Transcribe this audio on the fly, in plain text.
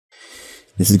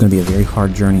This is going to be a very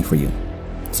hard journey for you.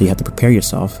 So you have to prepare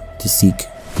yourself to seek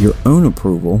your own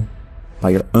approval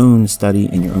by your own study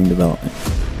and your own development.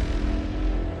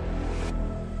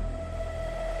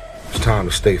 It's time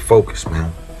to stay focused,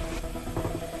 man.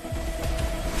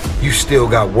 You still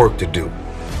got work to do.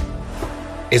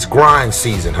 It's grind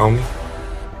season, homie.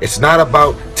 It's not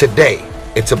about today,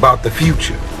 it's about the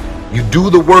future. You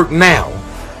do the work now.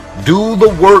 Do the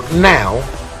work now,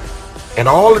 and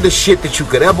all of the shit that you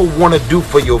could ever want to do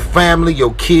for your family,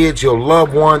 your kids, your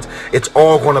loved ones, it's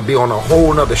all going to be on a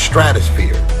whole nother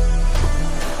stratosphere.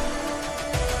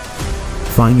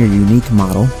 Find your unique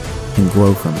model and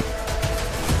grow from it.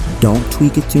 Don't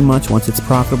tweak it too much. Once it's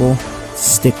profitable,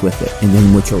 stick with it. And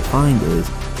then what you'll find is,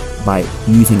 by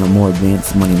using a more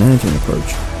advanced money management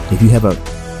approach, if you have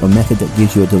a method that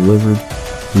gives you a delivered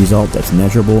result that's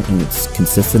measurable and it's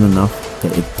consistent enough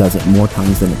that it does it more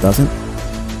times than it doesn't,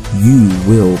 you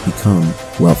will become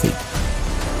wealthy.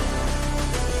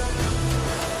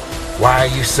 Why are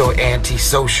you so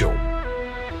antisocial?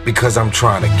 Because I'm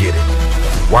trying to get it.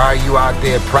 Why are you out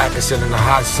there practicing in the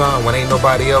hot sun when ain't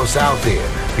nobody else out there?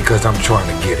 Because I'm trying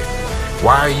to get it.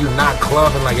 Why are you not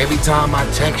clubbing like every time I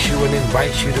text you and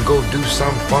invite you to go do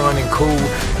something fun and cool,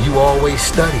 you always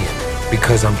studying?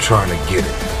 Because I'm trying to get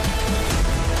it.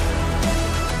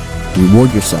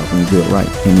 Reward yourself when you do it right,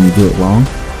 and when you do it wrong,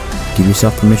 give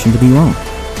yourself permission to be wrong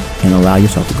and allow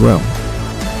yourself to grow.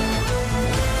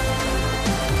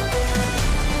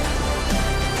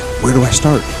 Where do I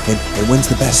start? And when's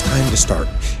the best time to start?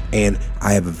 And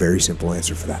I have a very simple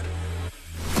answer for that.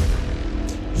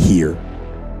 Here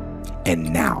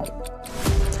and now.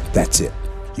 That's it.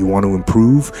 You want to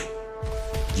improve?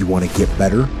 You want to get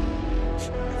better?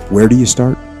 Where do you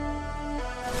start?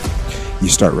 You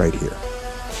start right here.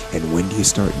 And when do you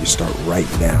start? You start right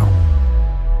now.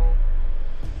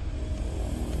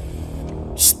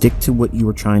 Stick to what you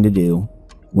were trying to do.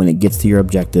 When it gets to your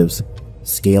objectives,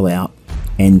 scale out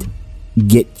and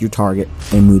get your target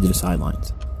and move to the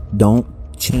sidelines. Don't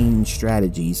change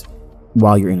strategies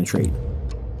while you're in a trade.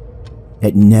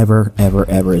 It never, ever,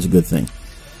 ever is a good thing.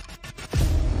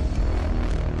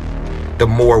 The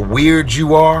more weird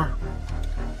you are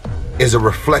is a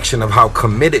reflection of how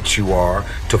committed you are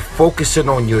to focusing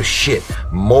on your shit,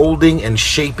 molding and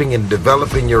shaping and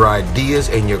developing your ideas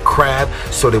and your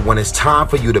craft so that when it's time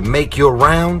for you to make your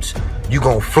rounds, you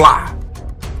gon' fly.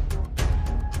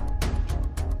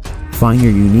 Find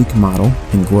your unique model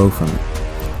and grow from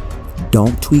it.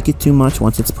 Don't tweak it too much.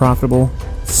 Once it's profitable,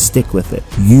 stick with it.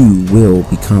 You will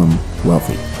become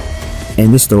wealthy.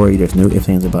 End of story. There's no ifs,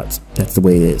 ands, or buts. That's the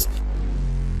way it is.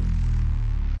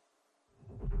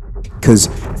 Because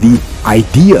the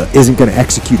idea isn't going to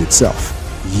execute itself.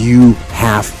 You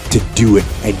have to do it,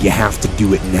 and you have to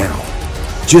do it now.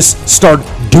 Just start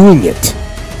doing it.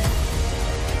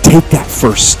 Take that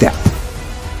first step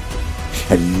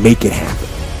and make it happen.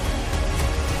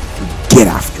 Get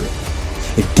after it.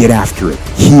 And get after it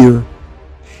here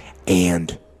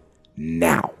and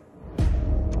now.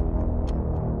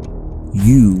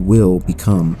 You will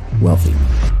become wealthy.